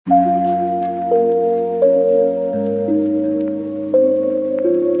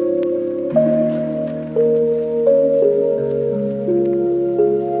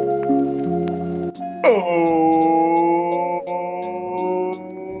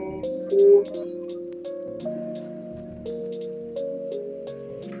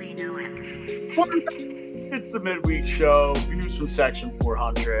It's the midweek show. Views from Section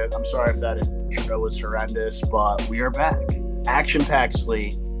 400. I'm sorry if that intro was horrendous, but we are back. Action-packed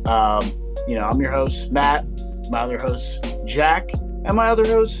slate. I'm your host, Matt, my other host, Jack, and my other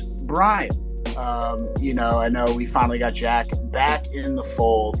host, Brian. I know we finally got Jack back in the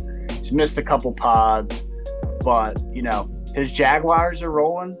fold. He's missed a couple pods, but, his Jaguars are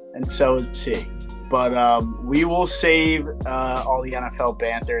rolling, and so is he. But we will save all the NFL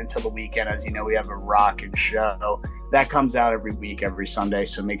banter until the weekend. As you know, we have a rockin' show that comes out every week, every Sunday.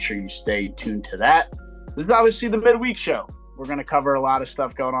 So make sure you stay tuned to that. This is obviously the midweek show. We're going to cover a lot of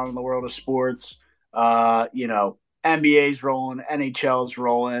stuff going on in the world of sports. NBA's rolling, NHL's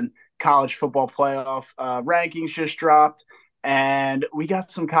rolling, college football playoff rankings just dropped, and we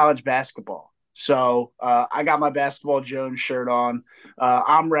got some college basketball. So I got my Basketball Jones shirt on.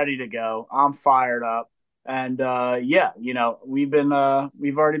 I'm ready to go. I'm fired up. And we've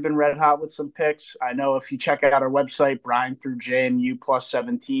already been red hot with some picks. I know if you check out our website, Brian threw JMU plus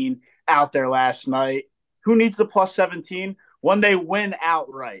 17 out there last night. Who needs the plus 17 when they win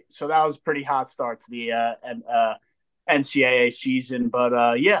outright? So that was a pretty hot start to the NCAA season. But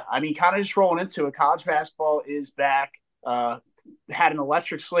kind of just rolling into it. College basketball is back. Had an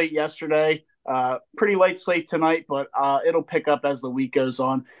electric slate yesterday. Pretty late slate tonight, but it'll pick up as the week goes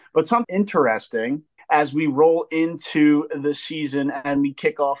on. But something interesting as we roll into the season and we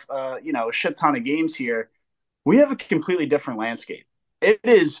kick off, a shit ton of games here, we have a completely different landscape. It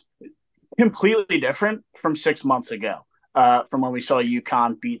is completely different from 6 months ago, from when we saw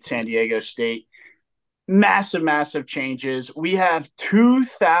UConn beat San Diego State. Massive, massive changes. We have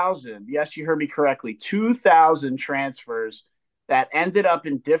 2,000, yes, you heard me correctly, 2,000 transfers that ended up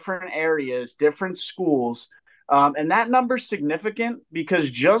in different areas, different schools. And that number's significant because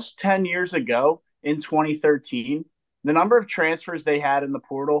just 10 years ago in 2013, the number of transfers they had in the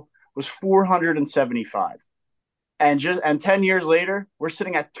portal was 475. And 10 years later, we're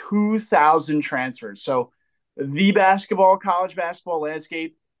sitting at 2,000 transfers. So the college basketball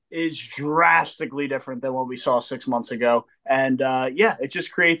landscape is drastically different than what we saw 6 months ago. And it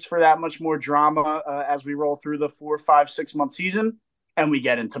just creates for that much more drama as we roll through the 4, 5, 6 month season and we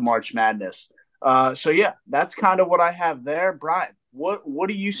get into March Madness. That's kind of what I have there. Brian, what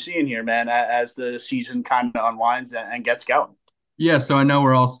are you seeing here, man, as the season kind of unwinds and gets going? Yeah, so I know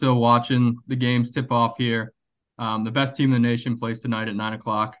we're all still watching the games tip off here. The best team in the nation plays tonight at 9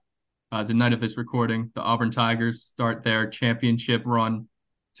 o'clock. The night of this recording, the Auburn Tigers start their championship run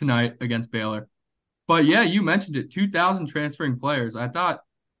tonight against Baylor. But yeah, you mentioned it, 2,000 transferring players. I thought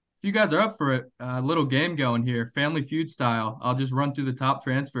if you guys are up for it, a little game going here, Family Feud style. I'll just run through the top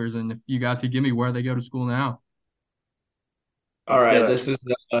transfers, and if you guys could give me where they go to school now. All Let's do right, it. this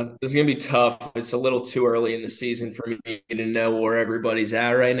is gonna be tough. It's a little too early in the season for me to know where everybody's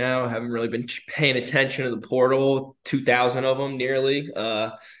at right now. I haven't really been paying attention to the portal, 2,000 of them nearly.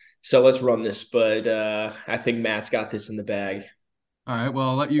 So let's run this, but I think Matt's got this in the bag. All right, well,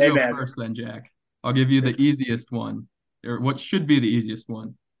 I'll let you Hey, go man. first then, Jack. I'll give you the easiest one, or what should be the easiest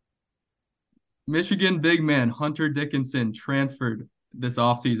one. Michigan big man Hunter Dickinson transferred this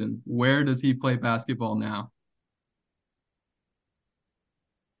offseason. Where does he play basketball now?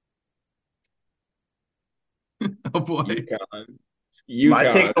 Oh boy, UConn. Am I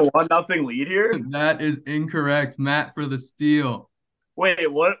taking UConn. a 1-0 lead here? that is incorrect. Matt for the steal. Wait,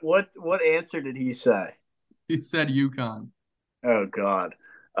 what answer did he say? He said UConn. Oh God.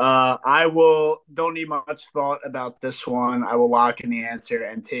 Don't need much thought about this one. I will lock in the answer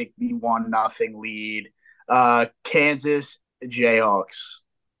and take the 1-0 lead. Kansas Jayhawks.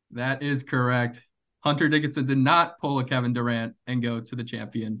 That is correct. Hunter Dickinson did not pull a Kevin Durant and go to the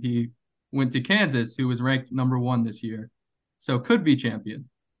champion. He went to Kansas, who was ranked number 1 this year. So could be champion.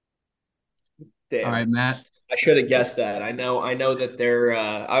 All right, Damn. Matt. I should have guessed that. I know that they're.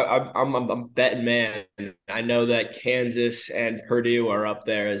 I'm a betting man. I know that Kansas and Purdue are up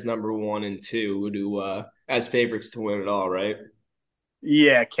there as number 1 and 2 as favorites to win it all, right?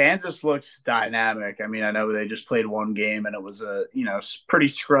 Yeah, Kansas looks dynamic. I mean, I know they just played one game and it was a pretty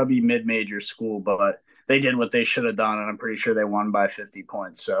scrubby mid-major school, but they did what they should have done, and I'm pretty sure they won by 50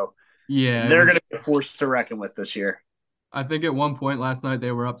 points. So Yeah, it they're going was. to be a force to reckon with this year. I think at one point last night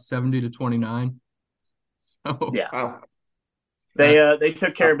they were up 70-29. So Yeah, Wow. they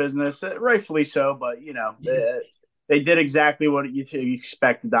took care of business, rightfully so. But they did exactly what you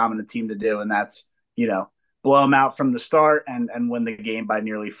expect the dominant team to do, and that's blow them out from the start and win the game by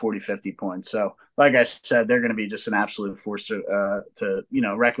nearly 40, 50 points. So, like I said, they're going to be just an absolute force to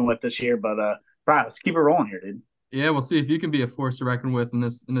reckon with this year. But Brian, let's keep it rolling here, dude. yeah, we'll see if you can be a force to reckon with in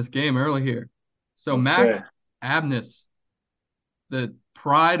this game early here. So Let's say Max Abness The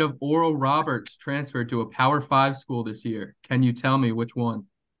pride of Oral Roberts transferred to a Power Five school this year. Can you tell me which one?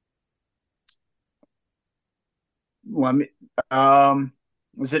 Let me.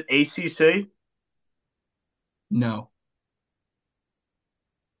 Was it ACC? No.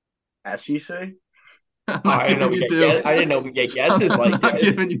 SEC? I'm Oh, not giving you two. I didn't know we get I'm guesses like not that.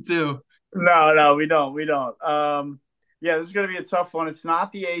 giving you two. No, no, we don't. We don't. Yeah, this is going to be a tough one. It's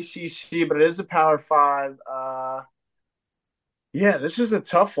not the ACC, but it is a Power Five. Yeah, this is a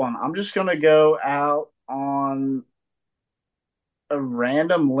tough one. I'm just going to go out on a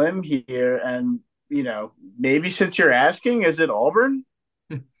random limb here, and maybe since you're asking, is it Auburn?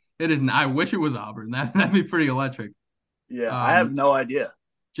 It isn't. I wish it was Auburn. That'd be pretty electric. Yeah, I have Um, no idea.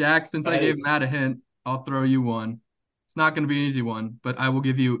 Jack, since I That gave is Matt a hint, I'll throw you one. It's not going to be an easy one, but I will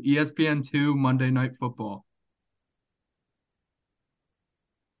give you ESPN2 Monday Night Football.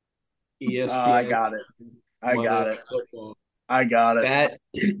 I ESPN got it. I Monday got Night it. Football. I got it.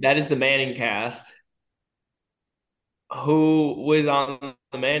 That is the Manning cast. Who was on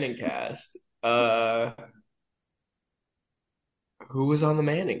the Manning cast? Who was on the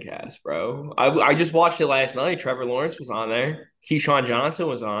Manning cast, bro? I just watched it last night. Trevor Lawrence was on there. Keyshawn Johnson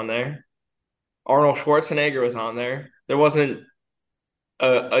was on there. Arnold Schwarzenegger was on there. There wasn't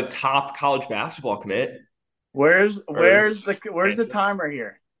a top college basketball commit Where's or where's the where's the transfer. timer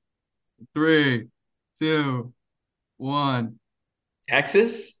here? Three, two, one.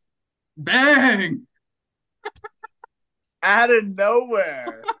 Texas? Bang! Out of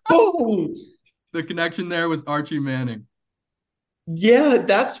nowhere. Boom! The connection there was Archie Manning. Yeah,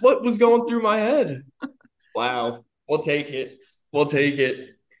 that's what was going through my head. Wow. We'll take it. We'll take it.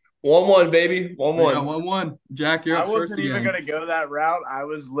 1-1, baby. We got 1-1. 1-1. Jack, you're I up first wasn't even again. gonna go that route. I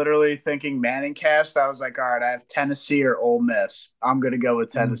was literally thinking Manning cast. I was like, all right, I have Tennessee or Ole Miss. I'm gonna go with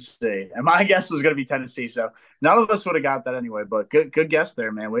Mm. Tennessee, and my guess was gonna be Tennessee. So none of us would have got that anyway. But good guess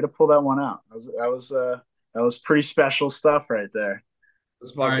there, man. Way to pull that one out. That was pretty special stuff right there.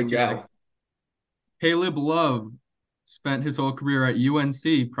 Let's All right, fucking Jack. go. Caleb Love spent his whole career at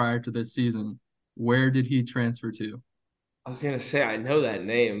UNC prior to this season. Where did he transfer to? I was gonna say I know that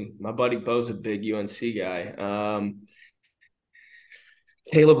name. My buddy Bo's a big UNC guy.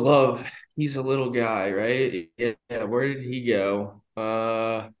 Caleb Love, he's a little guy, right? Yeah, where did he go?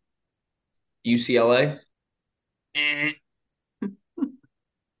 UCLA? Eh. All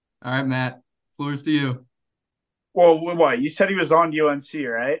right, Matt. Floor's to you. Well, what you said he was on UNC,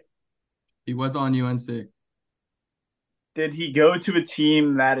 right? He was on UNC. Did he go to a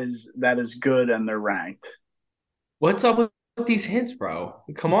team that is good and they're ranked? What's up with these hints, bro?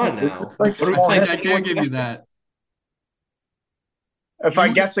 Come on now. It's like What are we I small can't. playing? I hits. can't give you that. If He I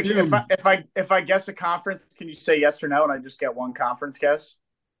was guess a, if I assumed. if I guess a conference, can you say yes or no, and I just get one conference guess?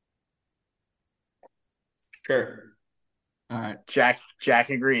 Sure. All right, Jack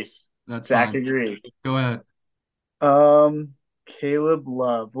agrees. that's Jack fine. agrees. Go ahead. Um, Caleb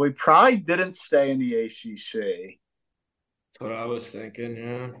Love. We probably didn't stay in the ACC. That's what I was thinking.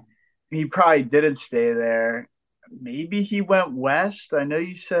 Yeah. He probably didn't stay there. Maybe he went west. I know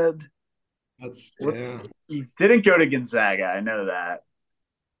you said That's what yeah. he didn't go to Gonzaga. I know that.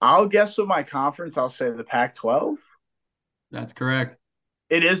 I'll guess with my conference. I'll say the Pac-12. That's correct.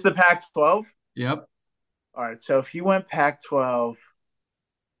 It is the Pac-12. Yep. All right. So if he went Pac-12,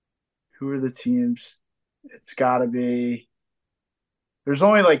 who are the teams? It's got to be. There's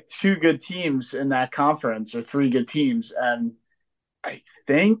only like two good teams in that conference, or three good teams, and I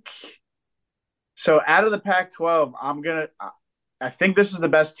think so. Out of the Pac-12, I think this is the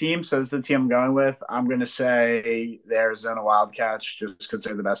best team, so this is the team I'm going with. I'm gonna say the Arizona Wildcats, just because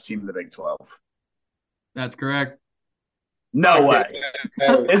they're the best team in the Big 12. That's correct. No Fucking way.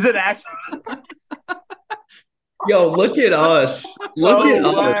 hell. Is it actually? Yo, look at us. Look at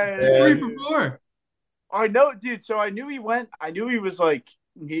No us, Three way. for four. I know, dude. So I knew he went. I knew he was like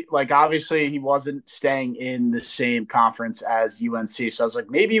obviously he wasn't staying in the same conference as UNC. So I was like,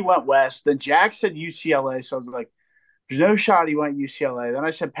 maybe he went west. Then Jack said UCLA. So I was like, there's no shot he went UCLA. Then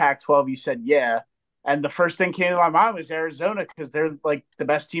I said Pac-12. You said yeah. And the first thing came to my mind was Arizona because they're like the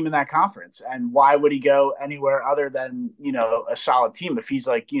best team in that conference. And why would he go anywhere other than, a solid team if he's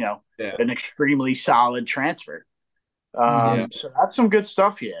like, Yeah. an extremely solid transfer? Yeah. So that's some good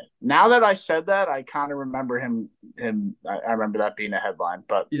stuff here. Now that I said that, I kind of remember him. I remember that being a headline.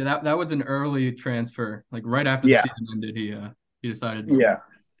 But Yeah, that was an early transfer. Like right after the yeah, season ended, he decided. yeah,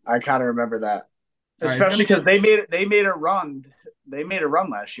 I kind of remember that. All right, it's Especially gonna because get. they made a run. They made a run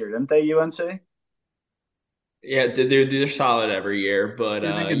last year, didn't they? UNC. Yeah, they're solid every year, but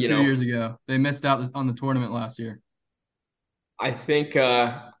You're thinking 2 years ago. They missed out on the tournament last year. I think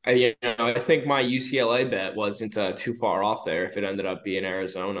I think my UCLA bet wasn't too far off there if it ended up being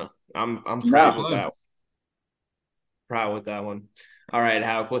Arizona. I'm Pretty proud No. with close. that. Proud with that one. All right,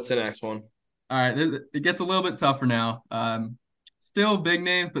 Howard, what's the next one? All right, it gets a little bit tougher now. Still big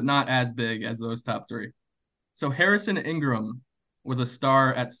names, but not as big as those top three. So Harrison Ingram was a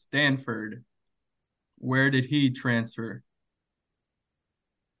star at Stanford. Where did he transfer?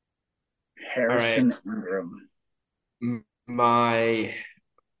 All right. Harrison Ingram. My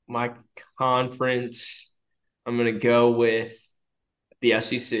my conference, I'm gonna go with the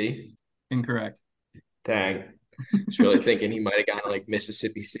SEC. Incorrect. Dang. Just really thinking he might have gone like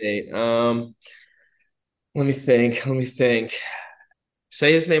Mississippi State. Let me think. Let me think.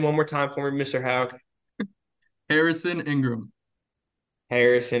 Say his name one more time for me, Mr. Hauk. Harrison Ingram.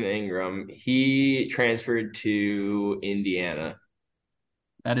 Harrison Ingram. He transferred to Indiana.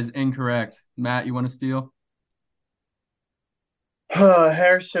 That is incorrect. Matt, you want to steal?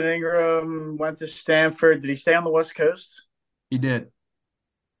 Harrison Ingram went to Stanford. Did he stay on the West Coast? He did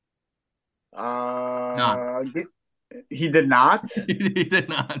not. Uh, he did not. He did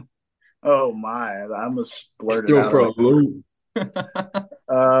not. Oh my! I almost blurted Still out on pro loop. it.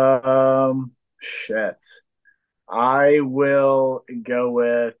 Shit. I will go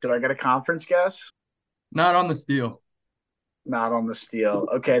with. Do I get a conference guess? Not on the steal. Not on the steel.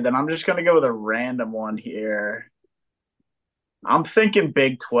 Okay, then I'm just gonna go with a random one here. I'm thinking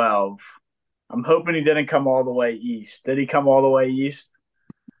Big 12. I'm hoping he didn't come all the way east. Did he come all the way east?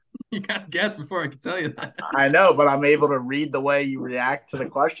 You got to guess before I can tell you that. I know, but I'm able to read the way you react to the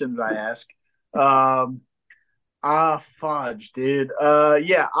questions I ask. Um, fudge, dude.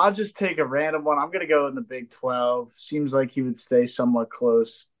 Yeah, I'll just take a random one. I'm gonna go in the Big 12. Seems like he would stay somewhat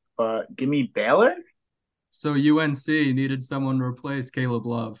close, but give me Baylor, So UNC needed someone to replace Caleb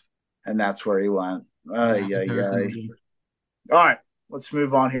Love, and that's where he went. and that Yeah, was Harrison yeah. Ingram. All right, let's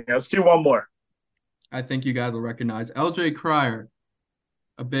move on here. Let's do one more. I think you guys will recognize LJ Cryer,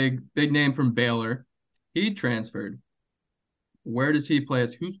 a big name from Baylor. He transferred. Where does he play?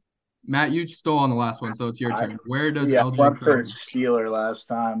 Who's Matt? You stole on the last one, so it's your I turn. Where does Yeah, LJ went for Cryer? Steeler last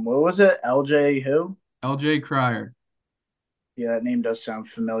time. What was it? LJ who? LJ Cryer. Yeah, that name does sound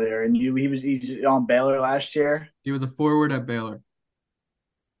familiar. And he's on Baylor last year. He was a forward at Baylor.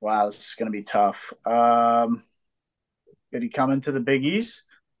 Wow, this is gonna be tough. Did he come into the Big East?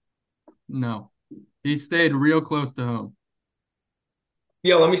 No, he stayed real close to home.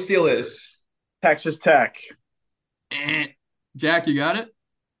 Yo, let me steal this. Texas Tech. Eh. Jack, you got it?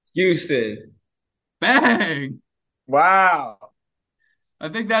 Houston. Bang! Wow. I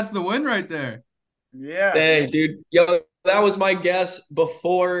think that's the win right there. Yeah. Dang, dude. Yo, that was my guess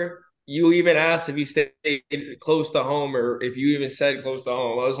before you even asked if he stayed close to home or if you even said close to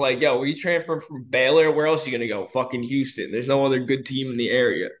home. I was like, yo, we transferred from Baylor. Where else are you gonna go? Fucking Houston. There's no other good team in the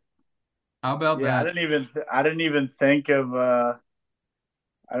area. How about Yeah, that? I didn't even think of I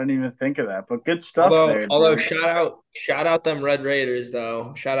didn't even think of that. But good stuff Although, there, although dude. shout out them Red Raiders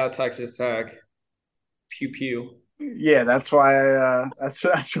though. Shout out Texas Tech. Pew pew. Yeah, that's why I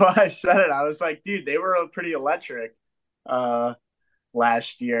said it. I was like, dude, they were pretty electric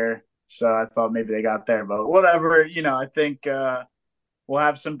last year. So I thought maybe they got there, but whatever, I think we'll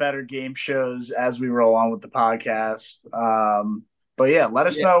have some better game shows as we roll on with the podcast. But yeah, let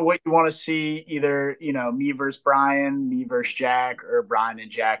us Yeah, know what you want to see. Either me versus Brian, me versus Jack, or Brian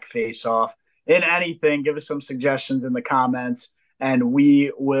and Jack face off in anything. Give us some suggestions in the comments, and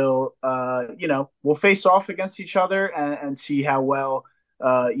we will, we'll face off against each other and see how well,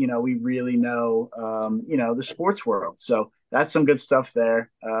 we really know, the sports world. So that's some good stuff there.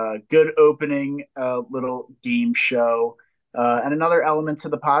 Good opening little game show and another element to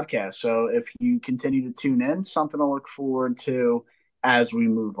the podcast. So if you continue to tune in, something to look forward to as we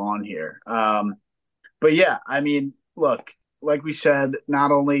move on here. But yeah, I mean, look, like we said,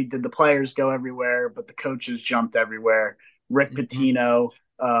 not only did the players go everywhere, but the coaches jumped everywhere. Rick Mhm.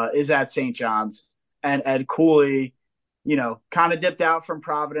 Pitino is at St. John's, and Ed Cooley, kind of dipped out from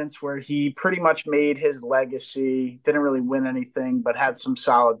Providence, where he pretty much made his legacy. Didn't really win anything, but had some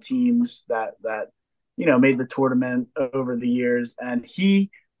solid teams that made the tournament over the years, and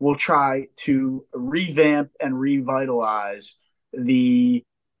he will try to revamp and revitalize the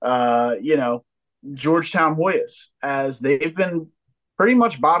Georgetown Hoyas, as they've been pretty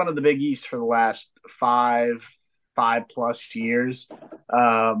much bottom of the Big East for the last five plus years.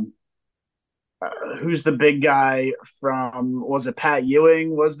 Um, who's the big guy from? Was it Pat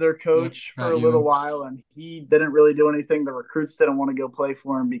Ewing? Was their Yep, coach for Pat a little Ewing. while, and he didn't really do anything. The recruits didn't want to go play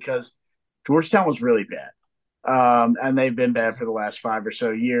for him because Georgetown was really bad, and they've been bad for the last 5 or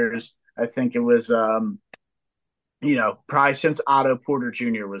so years. I think it was probably since Otto Porter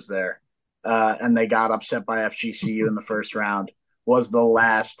Jr. was there, and they got upset by FGCU in the first round, was the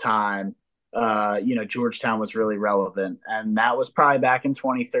last time, Georgetown was really relevant, and that was probably back in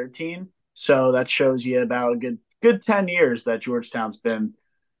 2013. So that shows you about a good 10 years that Georgetown's been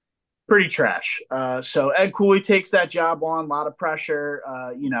pretty trash. So Ed Cooley takes that job on, a lot of pressure.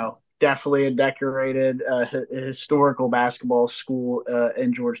 Definitely a decorated historical basketball school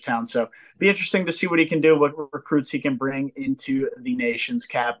in Georgetown. So be interesting to see what he can do, what recruits he can bring into the nation's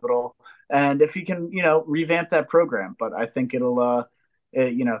capital, and if he can, revamp that program. But I think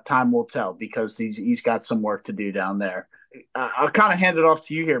time will tell because he's got some work to do down there. I'll kind of hand it off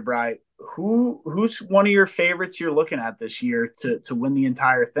to you here, Bry. Who's one of your favorites you're looking at this year to win the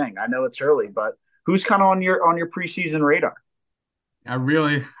entire thing? I know it's early, but who's kind of on your preseason radar? I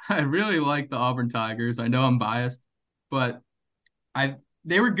really, I really like the Auburn Tigers. I know I'm biased, but I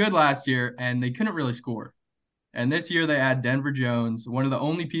they were good last year and they couldn't really score. And this year they add Denver Jones, one of the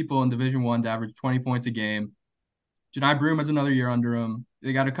only people in Division One to average 20 points a game. Janai Broom has another year under him.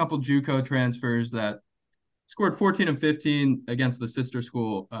 They got a couple JUCO transfers that scored 14 and 15 against the sister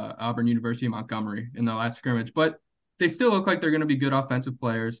school, Auburn University Montgomery, in the last scrimmage. But they still look like they're going to be good offensive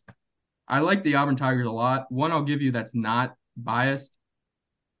players. I like the Auburn Tigers a lot. One I'll give you that's not biased.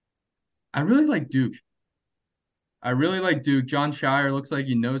 I really like Duke. I really like Duke. John Shire looks like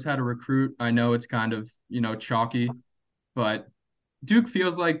he knows how to recruit. I know it's kind of, chalky, but Duke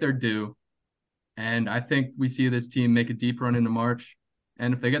feels like they're due. And I think we see this team make a deep run into March.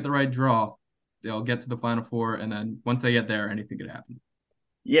 And if they get the right draw, they'll get to the Final Four. And then once they get there, anything could happen.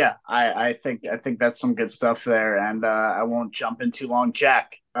 Yeah, I think that's some good stuff there, and I won't jump in too long.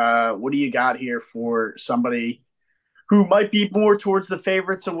 Jack, what do you got here for somebody who might be more towards the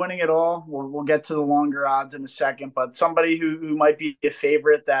favorites of winning it all? We'll get to the longer odds in a second, but somebody who might be a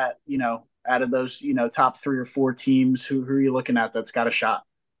favorite that out of those top three or four teams, who are you looking at that's got a shot?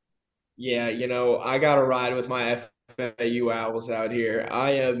 Yeah, I got to ride with my FAU Owls out here.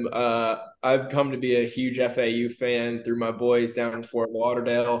 I've come to be a huge FAU fan through my boys down in Fort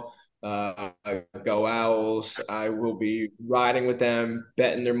Lauderdale. Go Owls. I will be riding with them,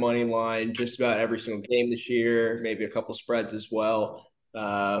 betting their money line just about every single game this year, maybe a couple spreads as well.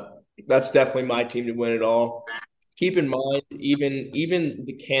 Uh, that's definitely my team to win it all. Keep in mind, even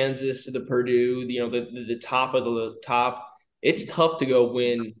the Kansas, the Purdue, the top of the top, it's tough to go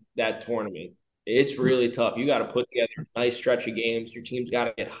win that tournament. It's really tough. You got to put together a nice stretch of games. Your team's got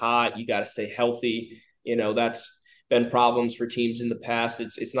to get hot. You got to stay healthy. That's been problems for teams in the past.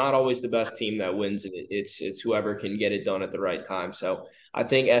 It's not always the best team that wins it. It's whoever can get it done at the right time. So I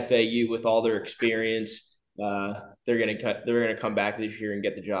think FAU, with all their experience, they're gonna come back this year and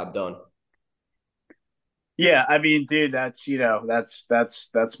get the job done. Yeah, I mean, dude, that's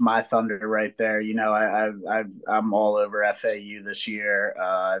my thunder right there. I'm all over FAU this year.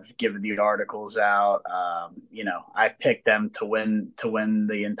 I've given the articles out. I picked them to win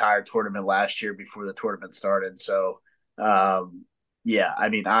the entire tournament last year before the tournament started. So, yeah, I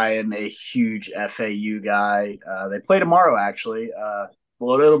mean, I am a huge FAU guy. They play tomorrow, actually.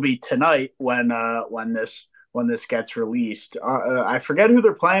 Well, it'll be tonight when this gets released. I forget who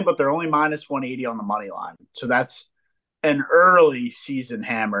they're playing, but they're only minus 180 on the money line. So that's an early season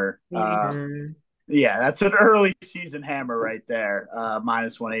hammer. Yeah, that's an early season hammer right there.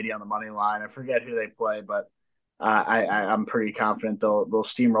 Minus 180 on the money line. I forget who they play, but I'm pretty confident they'll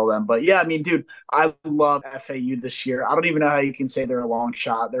steamroll them. But yeah, I mean, dude, I love FAU this year. I don't even know how you can say they're a long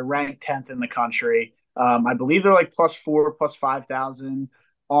shot. They're ranked 10th in the country. I believe they're like +4, +5,000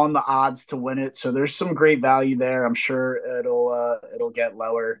 on the odds to win it. So there's some great value there. I'm sure it'll get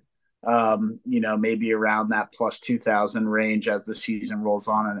lower. Maybe around that +2,000 range as the season rolls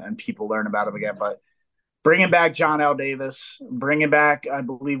on and people learn about them again. But bringing back John L. Davis, bringing back, I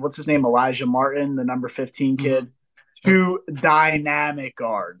believe, what's his name, Elijah Martin, the number 15 kid, two dynamic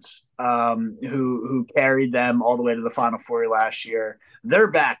guards who carried them all the way to the Final Four last year.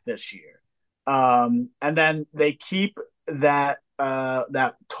 They're back this year, and then they keep that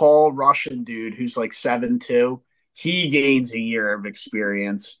tall Russian dude who's like 7'2". He gains a year of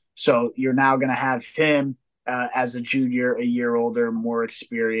experience, so you're now going to have him as a junior, a year older, more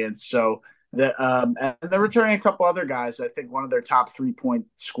experienced. So and they're returning a couple other guys. I think one of their top 3-point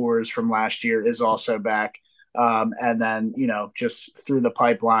scorers from last year is also back. And then, just through the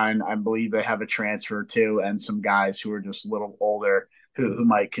pipeline, I believe they have a transfer too, and some guys who are just a little older who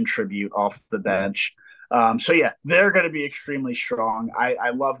might contribute off the bench. So yeah, they're going to be extremely strong. I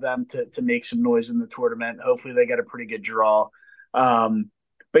love them to make some noise in the tournament. Hopefully they get a pretty good draw.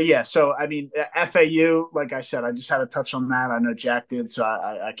 But yeah, so I mean, FAU, like I said, I just had to touch on that. I know Jack did, so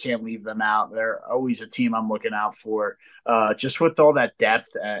I can't leave them out. They're always a team I'm looking out for, just with all that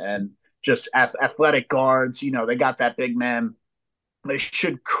depth and just athletic guards. They got that big man. They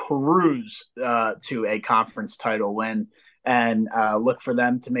should cruise to a conference title win and look for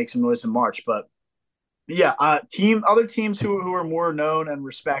them to make some noise in March. But yeah, other teams who are more known and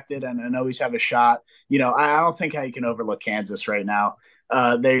respected and always have a shot. I don't think how you can overlook Kansas right now.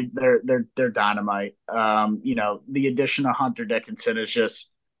 They're dynamite. The addition of Hunter Dickinson is just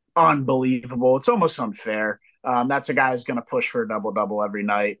unbelievable. It's almost unfair. That's a guy who's going to push for a double double every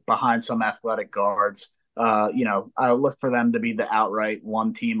night behind some athletic guards. I look for them to be the outright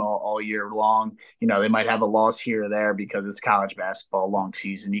one team all year long. They might have a loss here or there because it's college basketball, long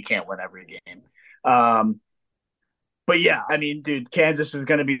season. You can't win every game. Um, but yeah, I mean, dude, Kansas is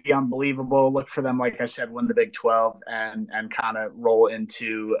going to be unbelievable. Look for them, like I said, win the Big 12 and kind of roll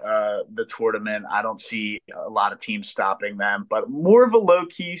into the tournament. I don't see a lot of teams stopping them, but more of a low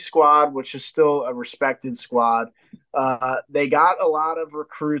key squad, which is still a respected squad. They got a lot of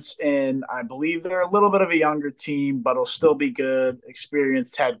recruits in. I believe they're a little bit of a younger team, but it'll still be good.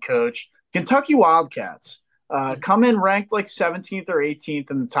 Experienced head coach. Kentucky Wildcats come in ranked like 17th or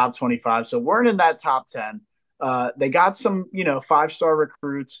 18th in the top 25, so weren't in that top 10. They got some, five-star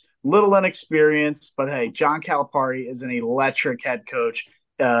recruits, little inexperienced, but hey, John Calipari is an electric head coach,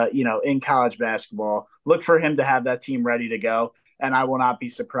 in college basketball. Look for him to have that team ready to go. And I will not be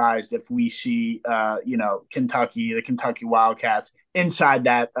surprised if we see, the Kentucky Wildcats inside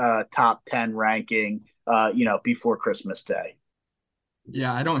that top 10 ranking, before Christmas Day.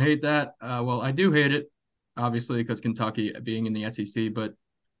 Yeah, I don't hate that. Well, I do hate it, obviously, because Kentucky being in the SEC, but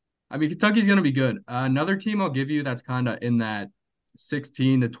I mean, Kentucky's going to be good. Another team I'll give you that's kind of in that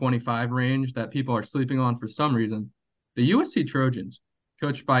 16 to 25 range that people are sleeping on for some reason. The USC Trojans,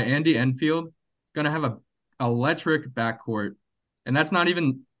 coached by Andy Enfield, going to have a electric backcourt, and that's not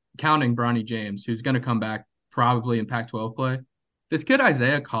even counting Bronny James, who's going to come back probably in Pac-12 play. This kid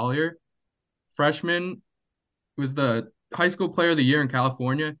Isaiah Collier, freshman, was the high school player of the year in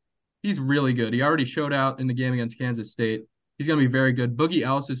California. He's really good. He already showed out in the game against Kansas State. He's going to be very good. Boogie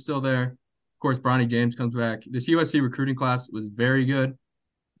Ellis is still there. Of course, Bronny James comes back. This USC recruiting class was very good.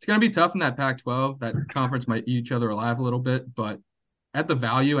 It's going to be tough in that Pac-12. That conference might eat each other alive a little bit, but at the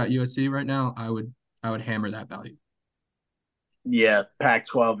value at USC right now, I would hammer that value. Yeah,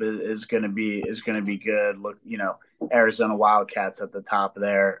 Pac-12 is going to be good. Look, Arizona Wildcats at the top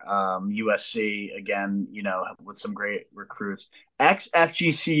there. USC again, with some great recruits. Ex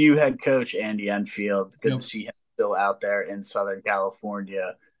FGCU head coach Andy Enfield. Good to Yep. see him still out there in Southern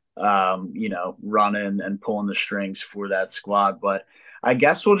California. Running and pulling the strings for that squad. But I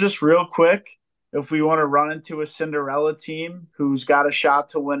guess we'll just real quick, if we want to run into a Cinderella team who's got a shot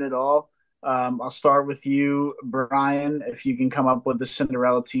to win it all. I'll start with you, Brian, if you can come up with the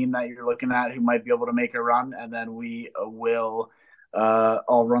Cinderella team that you're looking at who might be able to make a run, and then we will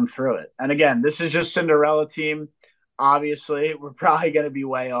all run through it. And again, this is just Cinderella team. Obviously, we're probably going to be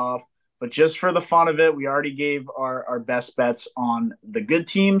way off, but just for the fun of it, we already gave our best bets on the good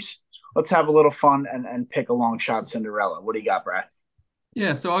teams. Let's have a little fun and pick a long shot Cinderella. What do you got, Brian?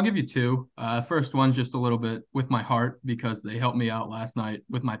 Yeah, so I'll give you two. First one's just a little bit with my heart because they helped me out last night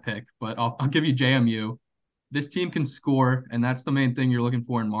with my pick, but I'll give you JMU. This team can score, and that's the main thing you're looking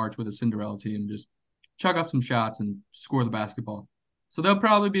for in March with a Cinderella team. Just chuck up some shots and score the basketball. So they'll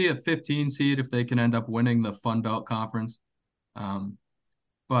probably be a 15 seed if they can end up winning the Fun Belt Conference.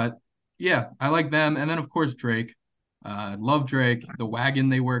 But yeah, I like them. And then of course Drake. Love Drake. The wagon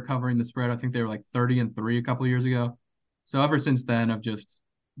they were covering the spread. I think they were like 30-3 a couple years ago. So ever since then, I've just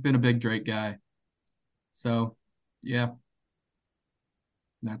been a big Drake guy. So yeah,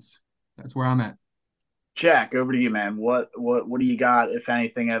 that's where I'm at. Jack, over to you, man. What do you got, if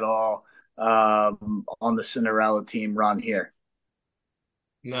anything at all, on the Cinderella team run here?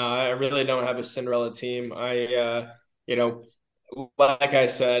 No, I really don't have a Cinderella team. You know, like I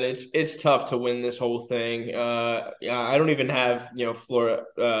said, it's tough to win this whole thing. Yeah, I don't even have Florida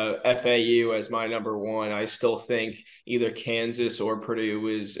FAU as my number one. I still think either Kansas or Purdue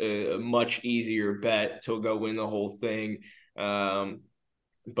is a much easier bet to go win the whole thing.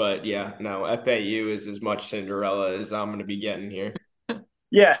 But yeah, no, FAU is as much Cinderella as I'm going to be getting here.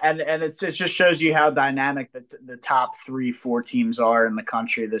 Yeah, and it just shows you how dynamic the top 3-4 teams are in the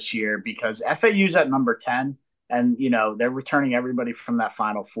country this year because FAU's at number 10, and they're returning everybody from that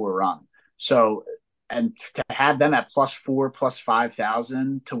Final Four run. So, and to have them at +4,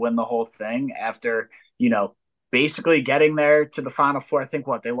 +5,000 to win the whole thing after basically getting there to the Final Four. I think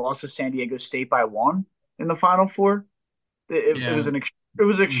they lost to San Diego State by one in the Final Four. It was Yeah, an It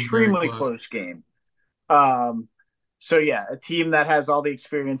was an It was very extremely close. close game. Um, so yeah, a team that has all the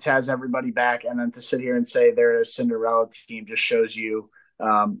experience, has everybody back, and then to sit here and say they're a Cinderella team just shows you,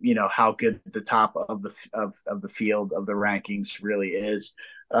 how good the top of the field of the rankings really is.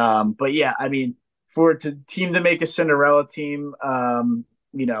 But yeah, I mean, for the team to make a Cinderella team,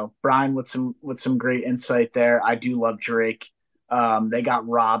 Brian with some great insight there. I do love Drake. They got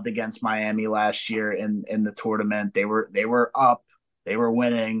robbed against Miami last year in the tournament. They were up, they were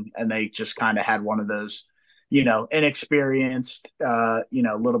winning, and they just kind of had one of those, inexperienced, a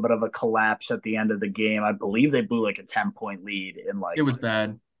little bit of a collapse at the end of the game. I believe they blew like a 10-point lead in It like was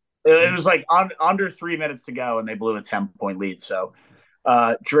bad. it was like under 3 minutes to go, and they blew a 10-point lead. So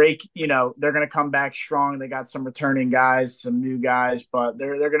Drake, they're going to come back strong. They got some returning guys, some new guys, but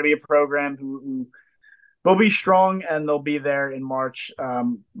they're going to be a program who they'll be strong, and they'll be there in March,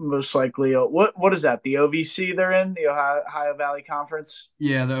 most likely. What is that? The OVC they're in, the Ohio Valley Conference.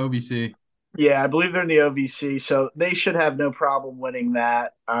 Yeah, the OVC. Yeah, I believe they're in the OVC, so they should have no problem winning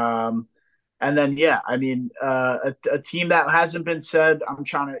that. And then, yeah, I mean, a team that hasn't been said. I'm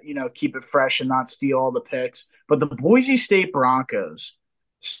trying to, keep it fresh and not steal all the picks. But the Boise State Broncos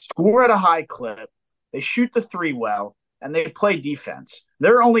score at a high clip. They shoot the three well, and they play defense.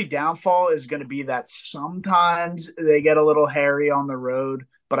 Their only downfall is going to be that sometimes they get a little hairy on the road,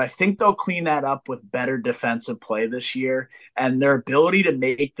 but I think they'll clean that up with better defensive play this year. And their ability to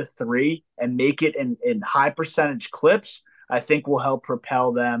make the three and make it in high percentage clips, I think will help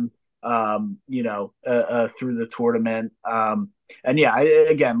propel them, through the tournament. And yeah,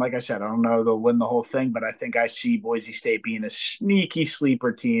 again, like I said, I don't know they'll win the whole thing, but I think I see Boise State being a sneaky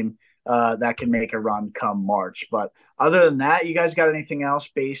sleeper team that can make a run come March. But other than that, you guys got anything else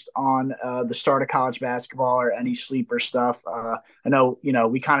based on the start of college basketball or any sleeper stuff? I know,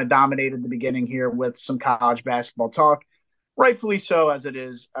 we kind of dominated the beginning here with some college basketball talk, rightfully so, as it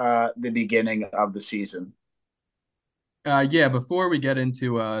is the beginning of the season. Yeah, before we get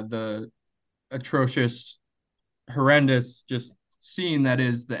into the atrocious, horrendous, just scene that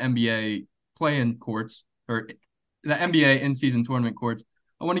is the NBA play-in courts or the NBA in-season tournament courts,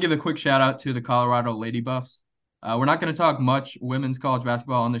 I want to give a quick shout out to the Colorado Lady Buffs. We're not going to talk much women's college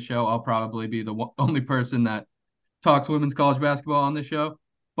basketball on the show. I'll probably be the only person that talks women's college basketball on the show,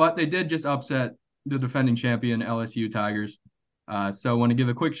 but they did just upset the defending champion LSU Tigers. So I want to give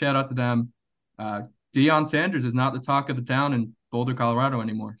a quick shout out to them. Deion Sanders is not the talk of the town in Boulder, Colorado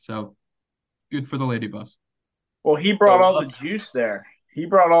anymore. So good for the Lady Buffs. Well, he brought all the juice there. He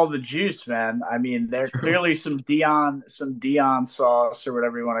brought all the juice, man. I mean, there True. clearly some Dion sauce or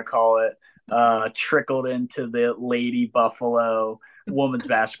whatever you want to call it, trickled into the Lady Buffalo women's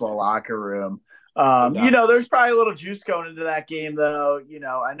basketball locker room. There's probably a little juice going into that game, though.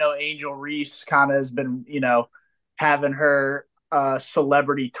 I know Angel Reese kind of has been, having her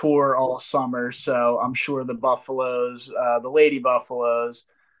celebrity tour all summer, so I'm sure the Lady Buffaloes,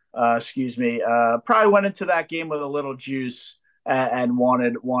 excuse me, probably went into that game with a little juice and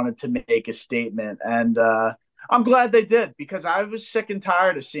wanted to make a statement. And I'm glad they did, because I was sick and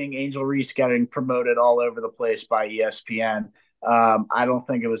tired of seeing Angel Reese getting promoted all over the place by ESPN. I don't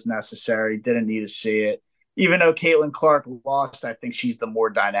think it was necessary. Didn't need to see it. Even though Caitlin Clark lost, I think she's the more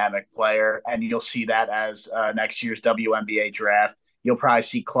dynamic player, and you'll see that as next year's WNBA draft. You'll probably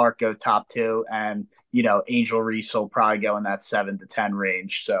see Clark go top two, and Angel Reese will probably go in that 7 to 10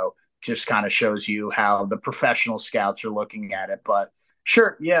 range. So just kind of shows you how the professional scouts are looking at it. But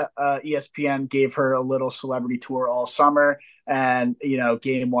sure, yeah, ESPN gave her a little celebrity tour all summer, and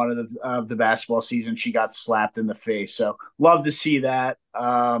game one of the basketball season, she got slapped in the face. So love to see that.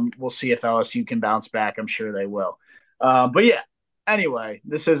 We'll see if LSU can bounce back. I'm sure they will. But yeah, anyway,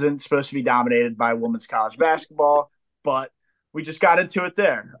 this isn't supposed to be dominated by women's college basketball, but we just got into it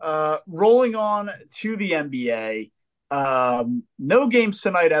there. Rolling on to the NBA. No games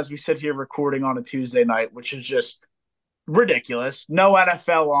tonight as we sit here recording on a Tuesday night, which is just ridiculous. No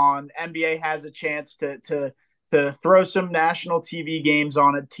NFL on. NBA has a chance to throw some national TV games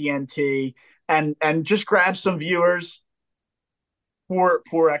on at TNT and just grab some viewers.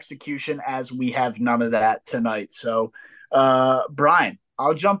 Poor execution, as we have none of that tonight. So, Brian,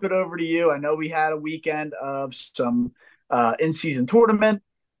 I'll jump it over to you. I know we had a weekend of some in-season tournament.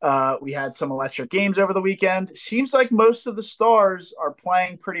 We had some electric games over the weekend. Seems like most of the stars are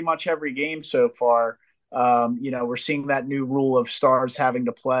playing pretty much every game so far. We're seeing that new rule of stars having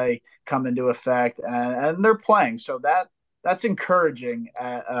to play come into effect, and they're playing. So that's encouraging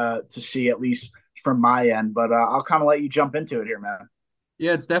to see, at least from my end. But I'll kind of let you jump into it here, man.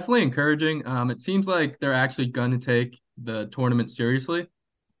 Yeah, it's definitely encouraging. It seems like they're actually going to take the tournament seriously,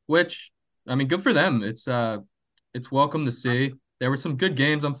 which I mean, good for them. It's welcome to see. There were some good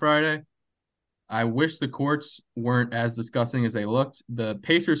games on Friday. I wish the courts weren't as disgusting as they looked. The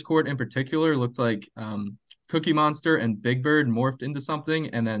Pacers court in particular looked like Cookie Monster and Big Bird morphed into something,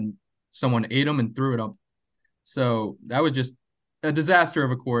 and then someone ate them and threw it up. So that was just a disaster of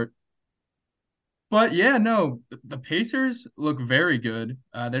a court. But yeah, no, the Pacers look very good.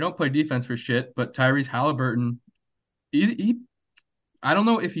 They don't play defense for shit, but Tyrese Halliburton, he I don't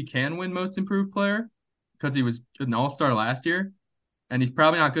know if he can win Most Improved Player because he was an All-Star last year, and he's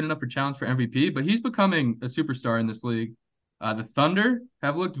probably not good enough for challenge for MVP, but he's becoming a superstar in this league. The Thunder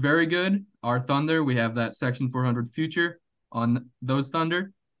have looked very good. Our Thunder, we have that Section 400 future on those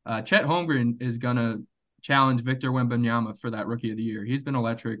Thunder. Chet Holmgren is gonna challenge Victor Wembanyama for that Rookie of the Year. He's been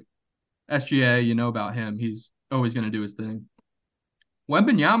electric. SGA, you know about him. He's always gonna do his thing.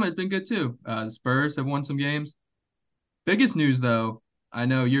 Wembanyama has been good too. The Spurs have won some games. Biggest news though, I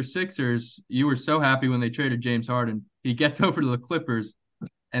know your Sixers, you were so happy when they traded James Harden. He gets over to the Clippers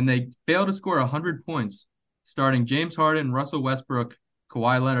and they fail to score 100 points, starting James Harden, Russell Westbrook,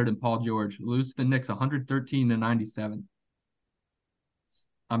 Kawhi Leonard, and Paul George. Lose to the Knicks 113 to 97.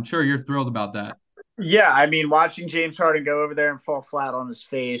 I'm sure you're thrilled about that. Yeah, I mean, watching James Harden go over there and fall flat on his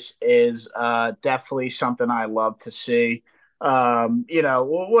face is definitely something I love to see.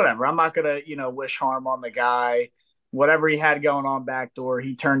 Whatever. I'm not gonna, wish harm on the guy. Whatever he had going on backdoor,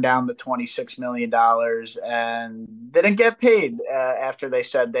 he turned down the $26 million and didn't get paid after they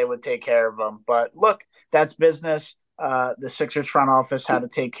said they would take care of him. But look, that's business. The Sixers front office had to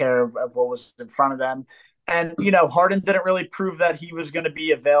take care of what was in front of them. And, Harden didn't really prove that he was going to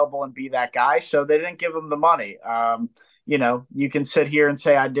be available and be that guy. So they didn't give him the money. You can sit here and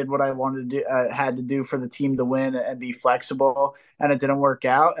say, I did what I wanted to do, had to do for the team to win and be flexible, and it didn't work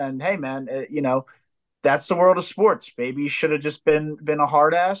out. And hey, man, that's the world of sports. Maybe he should have just been a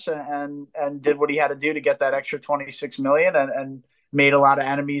hard ass and did what he had to do to get that extra 26 million and made a lot of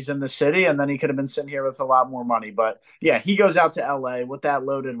enemies in the city, and then he could have been sitting here with a lot more money. But yeah, he goes out to LA with that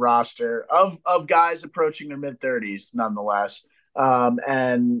loaded roster of guys approaching their mid-30s nonetheless.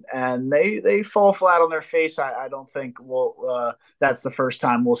 And they fall flat on their face. I don't think that's the first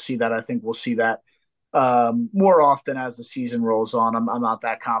time we'll see that. I think we'll see that more often as the season rolls on. I'm not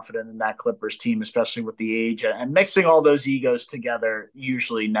that confident in that Clippers team, especially with the age, and mixing all those egos together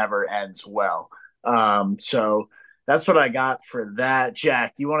usually never ends well. So that's what I got for that.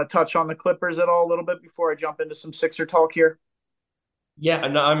 Jack, do you want to touch on the Clippers at all a little bit before I jump into some Sixer talk here? Yeah,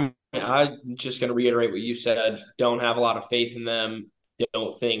 no, I'm just going to reiterate what you said. Don't have a lot of faith in them.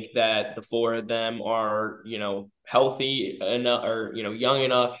 Don't think that the four of them are, healthy enough or, young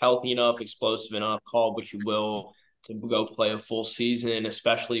enough, healthy enough, explosive enough, call what you will, to go play a full season,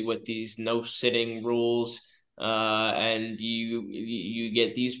 especially with these no sitting rules. And you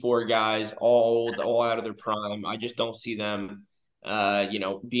get these four guys all out of their prime. I just don't see them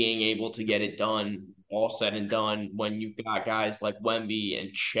being able to get it done, all said and done, when you've got guys like Wemby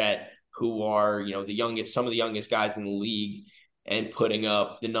and Chet, who are, some of the youngest guys in the league, and putting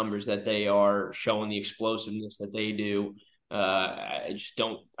up the numbers that they are, showing the explosiveness that they do. I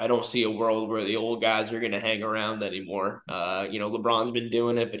don't see a world where the old guys are going to hang around anymore. LeBron's been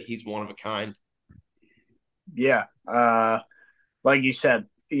doing it, but he's one of a kind. Yeah. Like you said,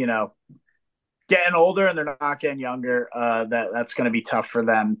 getting older and they're not getting younger. That's going to be tough for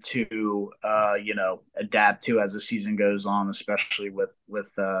them to, adapt to as the season goes on, especially with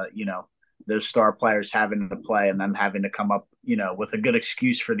those star players having to play and them having to come up, with a good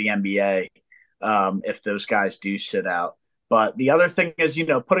excuse for the NBA if those guys do sit out. But the other thing is,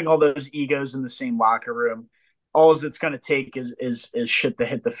 putting all those egos in the same locker room, all it's going to take is shit to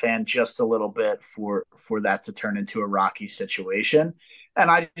hit the fan just a little bit for that to turn into a rocky situation. And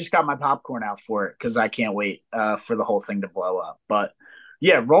I just got my popcorn out for it because I can't wait for the whole thing to blow up. But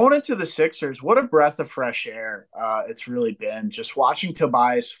yeah, rolling into the Sixers, what a breath of fresh air it's really been. Just watching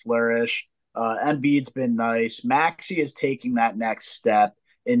Tobias flourish. Embiid's been nice. Maxey is taking that next step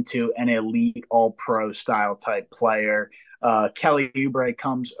into an elite all-pro style type player. Kelly Oubre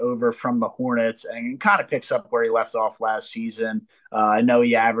comes over from the Hornets and kind of picks up where he left off last season. I know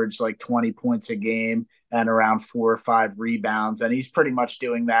he averaged like 20 points a game and around 4 or 5 rebounds, and he's pretty much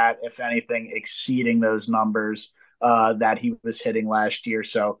doing that, if anything, exceeding those numbers that he was hitting last year.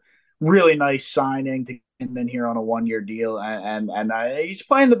 So really nice signing to him in here on a 1-year deal, and he's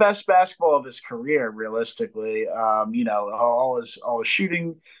playing the best basketball of his career, realistically. All his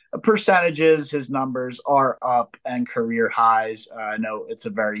shooting percentages, his numbers are up and career highs. I know it's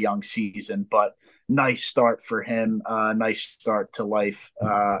a very young season, but nice start for him. Nice start to life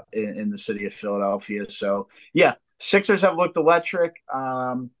in the city of Philadelphia. So yeah, Sixers have looked electric.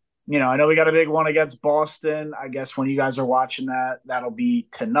 I know we got a big one against Boston. I guess when you guys are watching that, that'll be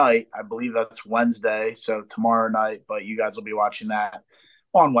tonight. I believe that's Wednesday, so tomorrow night. But you guys will be watching that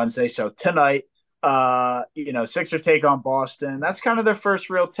on Wednesday. So tonight, Sixers take on Boston. That's kind of their first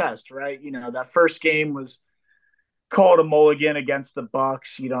real test, right? That first game was called a mulligan against the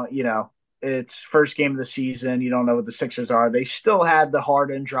Bucks. It's first game of the season. You don't know what the Sixers are. They still had the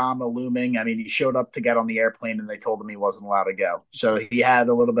Harden drama looming. I mean, he showed up to get on the airplane and they told him he wasn't allowed to go. So he had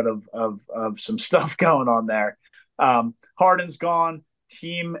a little bit of some stuff going on there. Harden's gone.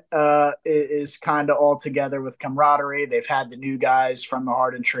 Team is kind of all together with camaraderie. They've had the new guys from the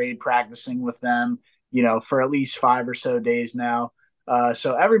Harden trade practicing with them, for at least 5 or so days now.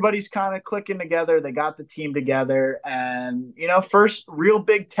 So everybody's kind of clicking together. They got the team together, and first real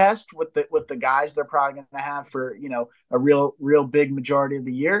big test with the guys they're probably going to have for a real big majority of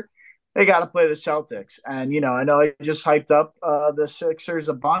the year. They got to play the Celtics, and I know I just hyped up the Sixers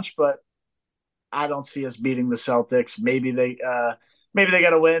a bunch, but I don't see us beating the Celtics. Maybe they got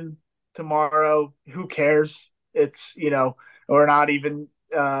to win tomorrow. Who cares? It's we're not even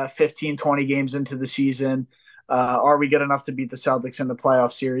 15, 20 games into the season. Are we good enough to beat the Celtics in the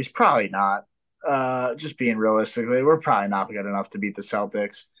playoff series? Probably not. Just being realistically, we're probably not good enough to beat the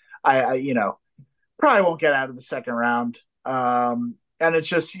Celtics. I probably won't get out of the second round. And it's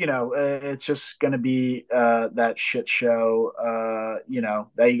just going to be that shit show.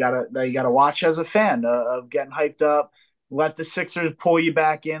 That you gotta watch as a fan of getting hyped up. Let the Sixers pull you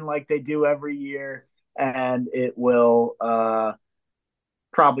back in like they do every year, and it will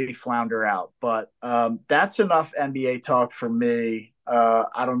probably flounder out. But that's enough NBA talk for me.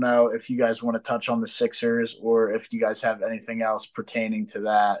 I don't know if you guys want to touch on the Sixers or if you guys have anything else pertaining to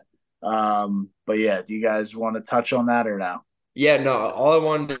that. But yeah, do you guys want to touch on that or no? Yeah, no, all I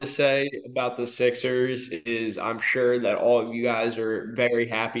wanted to say about the Sixers is I'm sure that all of you guys are very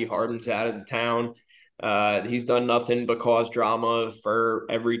happy Harden's out of the town. He's done nothing but cause drama for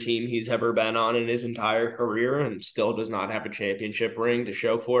every team he's ever been on in his entire career and still does not have a championship ring to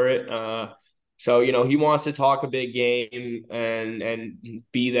show for it. So, he wants to talk a big game and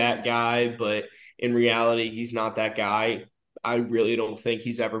be that guy, but in reality, he's not that guy. I really don't think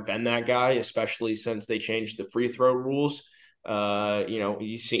he's ever been that guy, especially since they changed the free throw rules.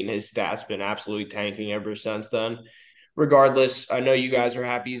 You've seen his stats been absolutely tanking ever since then. Regardless, I know you guys are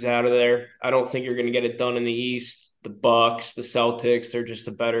happy he's out of there. I don't think you're going to get it done in the East. The Bucks, the Celtics, they're just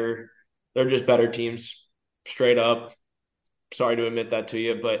better teams, straight up. Sorry to admit that to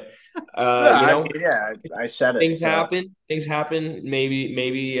you, but Yeah, I said it. things happen. Things happen.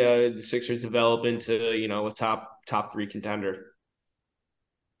 Maybe the Sixers develop into a top three contender.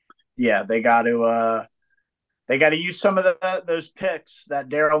 Yeah, they got to use some of those picks that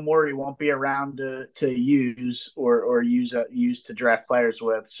Daryl Morey won't be around to use or use to draft players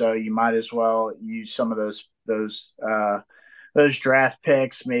with. So you might as well use some of those draft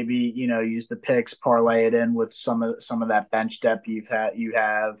picks. Maybe use the picks, parlay it in with some of that bench depth you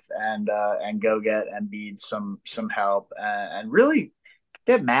have, and go get Embiid some help, and really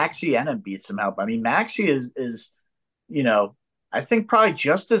get Maxey and Embiid some help. I mean, Maxey is you know I think probably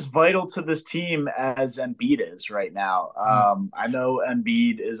just as vital to this team as Embiid is right now. I know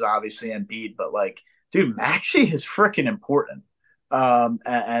Embiid is obviously Embiid, but dude, Maxey is freaking important.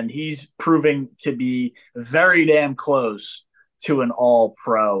 And he's proving to be very damn close to an all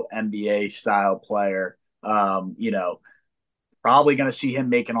pro NBA style player. Probably going to see him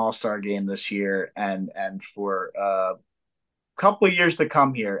make an all-star game this year and for a couple of years to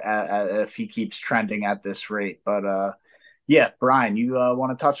come here if he keeps trending at this rate. But yeah, Brian, you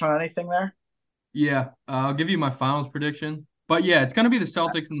want to touch on anything there? Yeah, I'll give you my finals prediction. But yeah, it's going to be the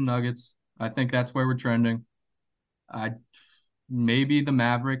Celtics and the Nuggets. I think that's where we're trending. I maybe the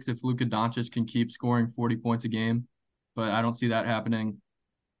Mavericks if Luka Doncic can keep scoring 40 points a game, but I don't see that happening.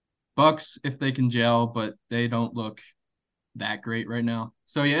 Bucks if they can gel, but they don't look that great right now.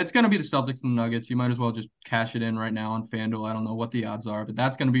 So yeah, it's going to be the Celtics and the Nuggets. You might as well just cash it in right now on FanDuel. I don't know what the odds are, but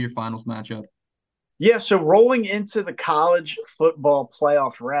that's going to be your finals matchup. Yeah, so rolling into the college football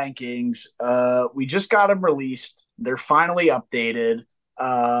playoff rankings, we just got them released. They're finally updated.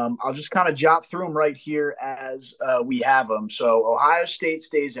 I'll just kind of jot through them right here as we have them. So Ohio State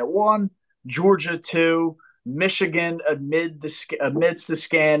stays at 1, Georgia 2, Michigan amidst the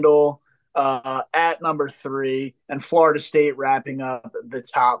scandal at number 3, and Florida State wrapping up the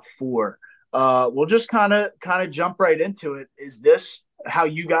top 4. We'll just kind of jump right into it. Is this how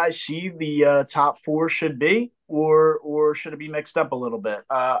you guys see the top 4 should be, or should it be mixed up a little bit?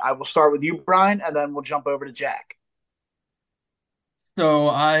 I will start with you, Brian, and then we'll jump over to Jack. So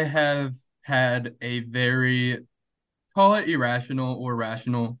I have had a very, call it irrational or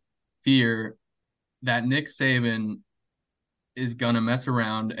rational fear that Nick Saban is going to mess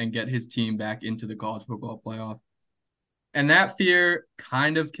around and get his team back into the college football playoff. And that fear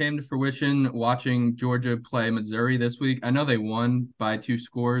kind of came to fruition watching Georgia play Missouri this week. I know they won by 2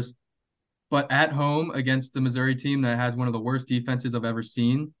 scores, but at home against the Missouri team that has one of the worst defenses I've ever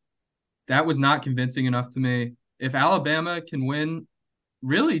seen, that was not convincing enough to me. If Alabama can win,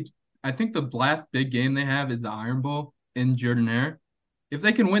 really, I think the last big game they have is the Iron Bowl in Jordan-Hare. If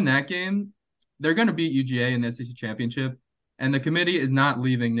they can win that game, they're going to beat UGA in the SEC championship, and the committee is not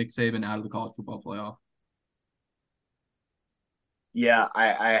leaving Nick Saban out of the college football playoff. Yeah,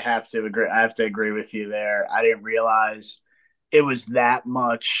 I have to agree. I have to agree with you there. I didn't realize it was that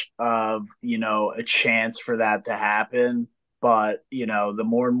much of, a chance for that to happen. But, the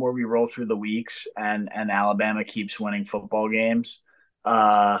more and more we roll through the weeks and Alabama keeps winning football games,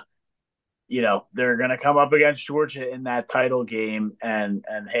 uh, they're gonna come up against Georgia in that title game. And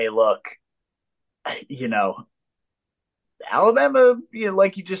hey, look, you know, Alabama,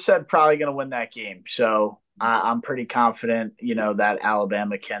 like you just said, probably going to win that game. So I'm pretty confident, that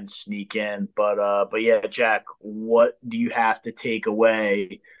Alabama can sneak in. But yeah, Jack, what do you have to take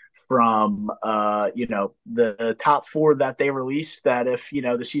away from, the top four that they released? That if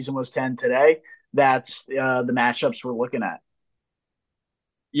the season was 10 today, that's the matchups we're looking at.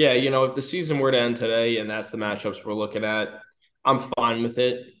 Yeah, if the season were to end today and that's the matchups we're looking at, I'm fine with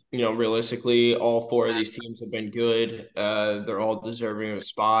it. Realistically, all four of these teams have been good. They're all deserving of a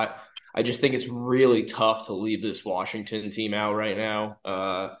spot. I just think it's really tough to leave this Washington team out right now.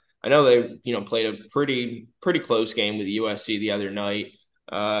 I know they, played a pretty close game with USC the other night.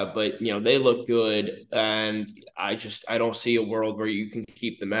 But they look good, and I don't see a world where you can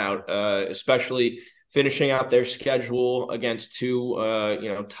keep them out, especially finishing out their schedule against two,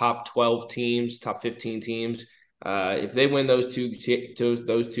 top 12 teams, top 15 teams. If they win those two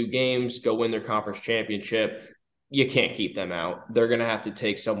games, go win their conference championship, you can't keep them out. They're going to have to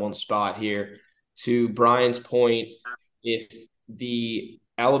take someone's spot here. To Brian's point, if the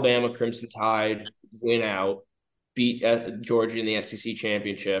Alabama Crimson Tide win out, beat Georgia in the SEC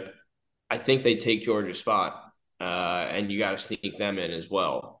championship, I think they take Georgia's spot, and you got to sneak them in as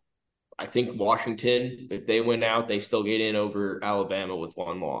well. I think Washington, if they win out, they still get in over Alabama with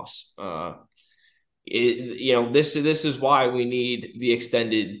one loss. This is why we need the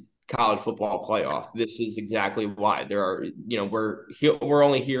extended college football playoff. This is exactly why there are, we're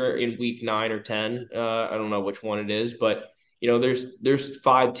only here in week 9 or 10. I don't know which one it is, but there's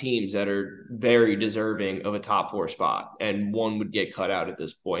 5 teams that are very deserving of a top 4 spot, and one would get cut out at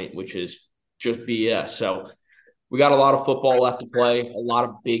this point, which is just BS. So we got a lot of football left to play, a lot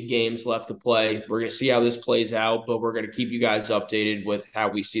of big games left to play. We're going to see how this plays out, but we're going to keep you guys updated with how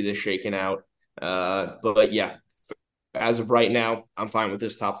we see this shaking out. But yeah, as of right now, I'm fine with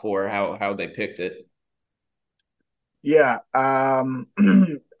this top 4, how they picked it. Yeah, I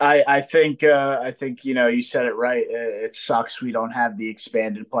think you said it right. It sucks we don't have the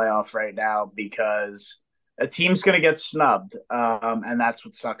expanded playoff right now because a team's going to get snubbed, and that's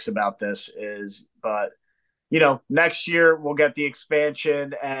what sucks about this is. But next year we'll get the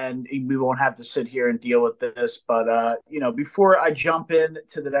expansion, and we won't have to sit here and deal with this. But before I jump in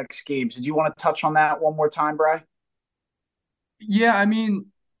to the next games, did you want to touch on that one more time, Bry? Yeah, I mean,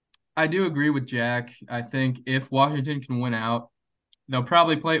 I do agree with Jack. I think if Washington can win out, they'll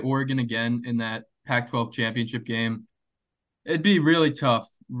probably play Oregon again in that Pac-12 championship game. It'd be really tough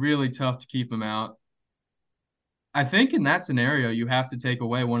to keep them out. I think in that scenario, you have to take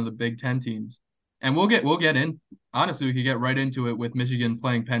away one of the Big Ten teams, and we'll get in. Honestly, we could get right into it with Michigan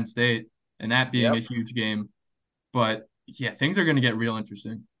playing Penn State, and that being a Yep. huge game. But yeah, things are going to get real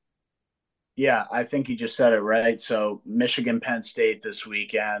interesting. Yeah, I think you just said it right. So Michigan, Penn State this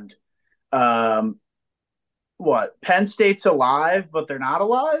weekend. Um, what? Penn State's alive, but they're not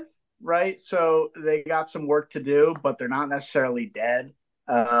alive, right? So they got some work to do, but they're not necessarily dead.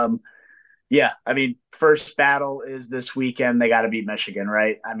 Um, yeah, I mean, first battle is this weekend. They got to beat Michigan,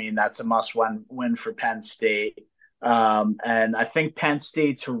 right? I mean, that's a must win for Penn State. And I think Penn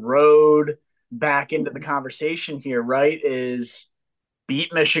State's road back into the conversation here, right, is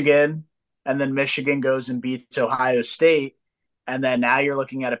beat Michigan, and then Michigan goes and beats Ohio State, and then now you're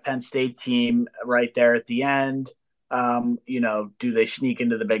looking at a Penn State team right there at the end. Do they sneak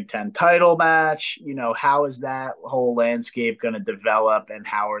into the Big Ten title match? How is that whole landscape going to develop, and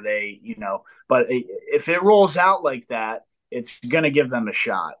how are they? But if it rolls out like that, it's going to give them a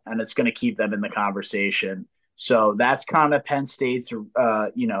shot, and it's going to keep them in the conversation. So that's kind of Penn State's,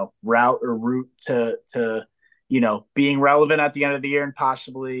 route to being relevant at the end of the year and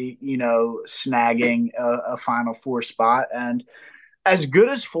possibly, snagging a Final Four spot. And as good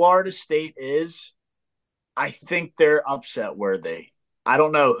as Florida State is, I think they're upset worthy. I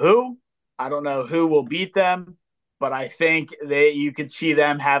don't know who. I don't know who will beat them, but I think you could see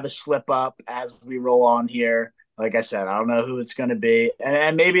them have a slip up as we roll on here. Like I said, I don't know who it's going to be,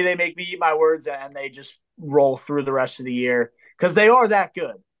 and maybe they make me eat my words and they just roll through the rest of the year because they are that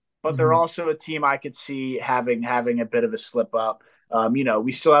good. But they're Mhm. also a team I could see having a bit of a slip up.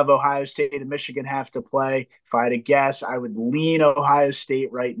 We still have Ohio State and Michigan have to play. If I had to guess, I would lean Ohio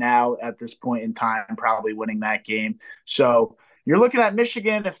State right now at this point in time, probably winning that game. So you're looking at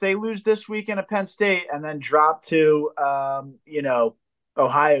Michigan if they lose this weekend at Penn State and then drop to,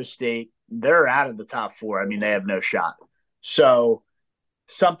 Ohio State, they're out of the top four. I mean, they have no shot. So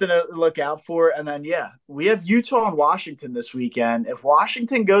something to look out for. And then, yeah, we have Utah and Washington this weekend. If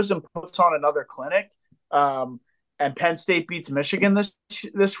Washington goes and puts on another clinic, and Penn State beats Michigan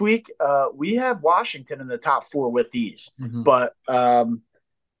this week, we have Washington in the top four with ease. Mhm. But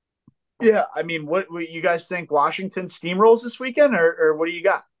yeah, I mean, what you guys think? Washington steamrolls this weekend, or what do you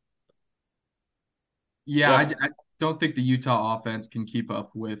got? Yeah, Yeah. I don't think the Utah offense can keep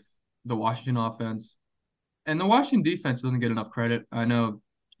up with the Washington offense. And the Washington defense doesn't get enough credit. I know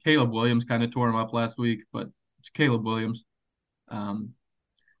Caleb Williams kind of tore him up last week, but it's Caleb Williams. Um,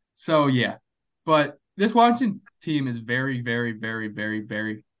 so yeah, but this Washington team is very, very, very, very,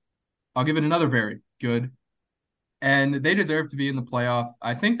 very. I'll give it another very good, and they deserve to be in the playoff.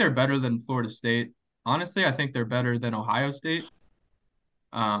 I think they're better than Florida State. Honestly, I think they're better than Ohio State.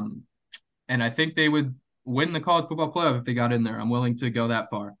 Um, and I think they would win the college football playoff if they got in there. I'm willing to go that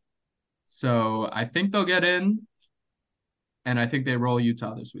far. So I think they'll get in, and I think they roll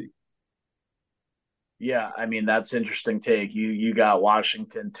Utah this week Yeah, I mean that's interesting take. You got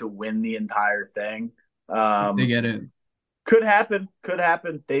Washington to win the entire thing. if they Um, get in. could happen. Could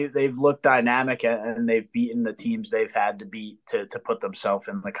happen. They've looked dynamic and they've beaten the teams they've had to beat to put themselves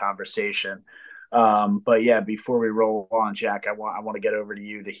in the conversation. But yeah, before we roll on, Jack, I want to get over to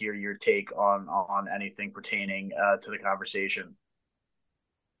you to hear your take on anything pertaining to the conversation.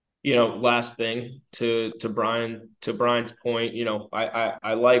 Last thing to Brian's point,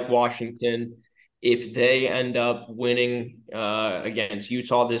 I like Washington. If they end up winning against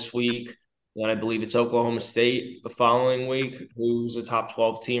Utah this week, then I believe it's Oklahoma State the following week, who's a top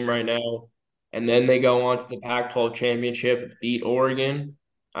 12 team right now. And then they go on to the Pac-12 championship, beat Oregon.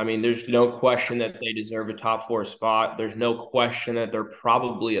 I mean, there's no question that they deserve a top four spot. There's no question that they're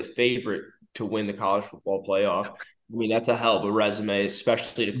probably a favorite to win the college football playoff. I mean, that's a hell of a resume,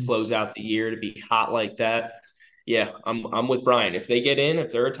 especially to close out the year to be hot like that. Yeah, I'm with Brian. If they get in,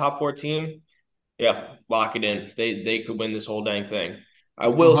 if they're a top four team, yeah, lock it in. They could win this whole dang thing. I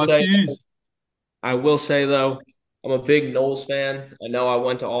Let's go will say, Huskies. I will say though, I'm a big Knowles fan. I know I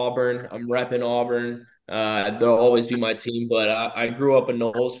went to Auburn. I'm repping Auburn. They'll always be my team, but I grew up a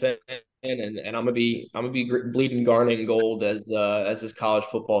Knowles fan, and I'm gonna be bleeding garnet and gold as this college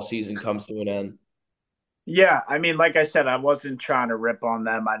football season comes to an end. Yeah, I mean, like I said, I wasn't trying to rip on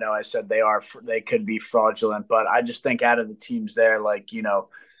them. I know I said they could be fraudulent, but I just think out of the teams there, like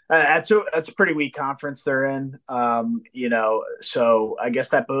that's a pretty weak conference they're in. So I guess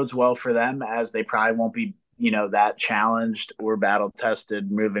that bodes well for them as they probably won't be that challenged or battle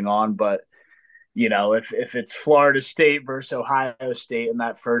tested moving on. But if it's Florida State versus Ohio State in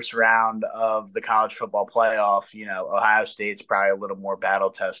that first round of the college football playoff, Ohio State's probably a little more battle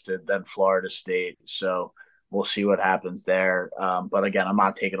tested than Florida State. So we'll see what happens there. But again, I'm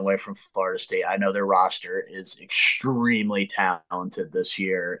not taking away from Florida State. I know their roster is extremely talented this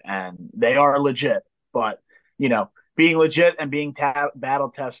year, and they are legit. But being legit and being battle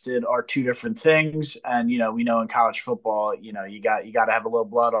tested are two different things. And we know in college football, you got to have a little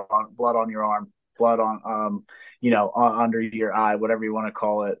blood on your arm, blood on under your eye, whatever you want to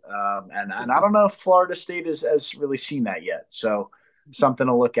call it. And I don't know if Florida State has really seen that yet. So something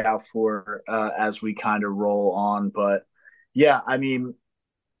to look out for as we kind of roll on. But yeah, I mean,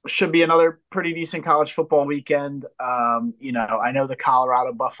 should be another pretty decent college football weekend. I know the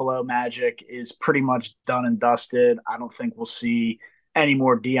Colorado Buffalo Magic is pretty much done and dusted. I don't think we'll see any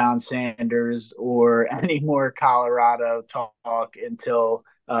more Deion Sanders or any more Colorado talk until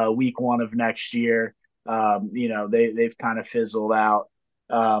week one of next year. They've kind of fizzled out.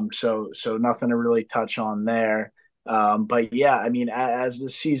 So nothing to really touch on there. But yeah, I mean, as the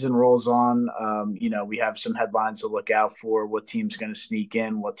season rolls on, we have some headlines to look out for: what team's going to sneak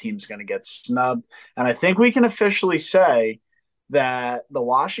in, what team's going to get snubbed, and I think we can officially say that the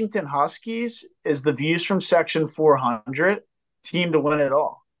Washington Huskies is the views from Section 400 team to win it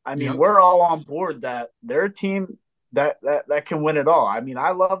all. I mean, Yep. we're all on board that they're a team that can win it all. I mean,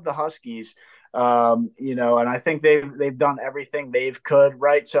 I love the Huskies. And I think they've done everything they've could,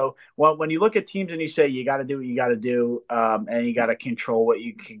 right? So when you look at teams and you say you got to do what you got to do, and you got to control what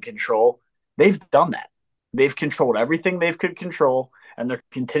you can control, they've done that. They've controlled everything they could control, and they're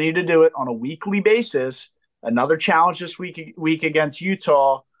continue to do it on a weekly basis. Another challenge this week against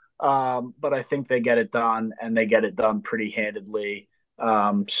Utah, but I think they get it done, and they get it done pretty handedly.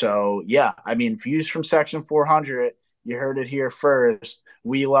 So yeah, I mean, views from Section 400. You heard it here first.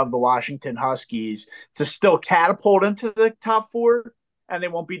 We love the Washington Huskies to still catapult into the top four, and they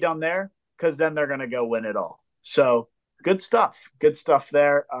won't be done there because then they're going to go win it all. So good stuff. Good stuff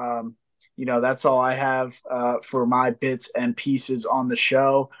there. That's all I have for my bits and pieces on the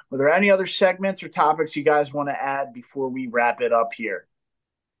show. Were there any other segments or topics you guys want to add before we wrap it up here?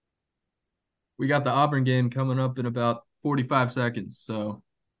 We got the Auburn game coming up in about 45 seconds, so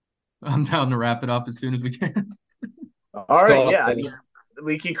I'm down to wrap it up as soon as we can. All Let's right. go. Yeah. I mean,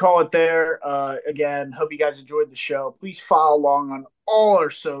 we can call it there. Again, hope you guys enjoyed the show. Please follow along on all our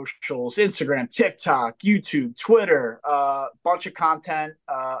socials: Instagram, TikTok, YouTube, Twitter, bunch of content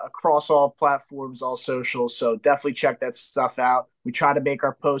across all platforms, all socials. So definitely check that stuff out. We try to make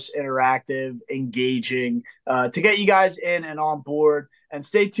our posts interactive, engaging, to get you guys in and on board. And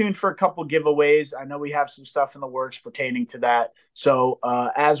stay tuned for a couple giveaways. I know we have some stuff in the works pertaining to that. So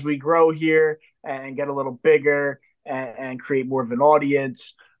as we grow here and get a little bigger, and create more of an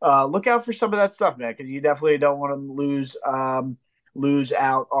audience. Look out for some of that stuff, man, because you definitely don't want to lose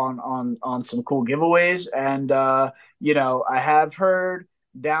out on some cool giveaways. And I have heard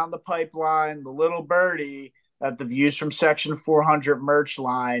down the pipeline, the little birdie, that the Views from Section 400 merch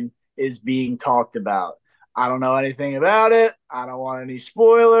line is being talked about. I don't know anything about it. I don't want any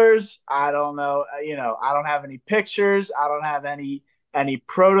spoilers. I don't know. I don't have any pictures. I don't have any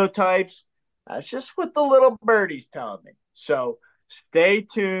prototypes. That's just what the little birdie's telling me. So stay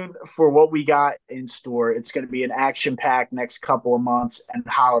tuned for what we got in store. It's going to be an action-packed next couple of months and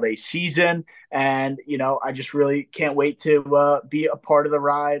holiday season. And, I just really can't wait to be a part of the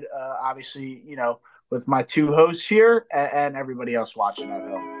ride, obviously, with my two hosts here and everybody else watching at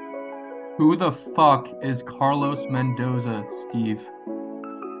home. Who the fuck is Carlos Mendoza, Steve?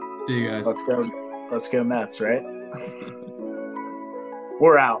 See you guys. Let's go Mets, right?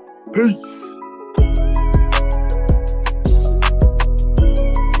 We're out. Peace.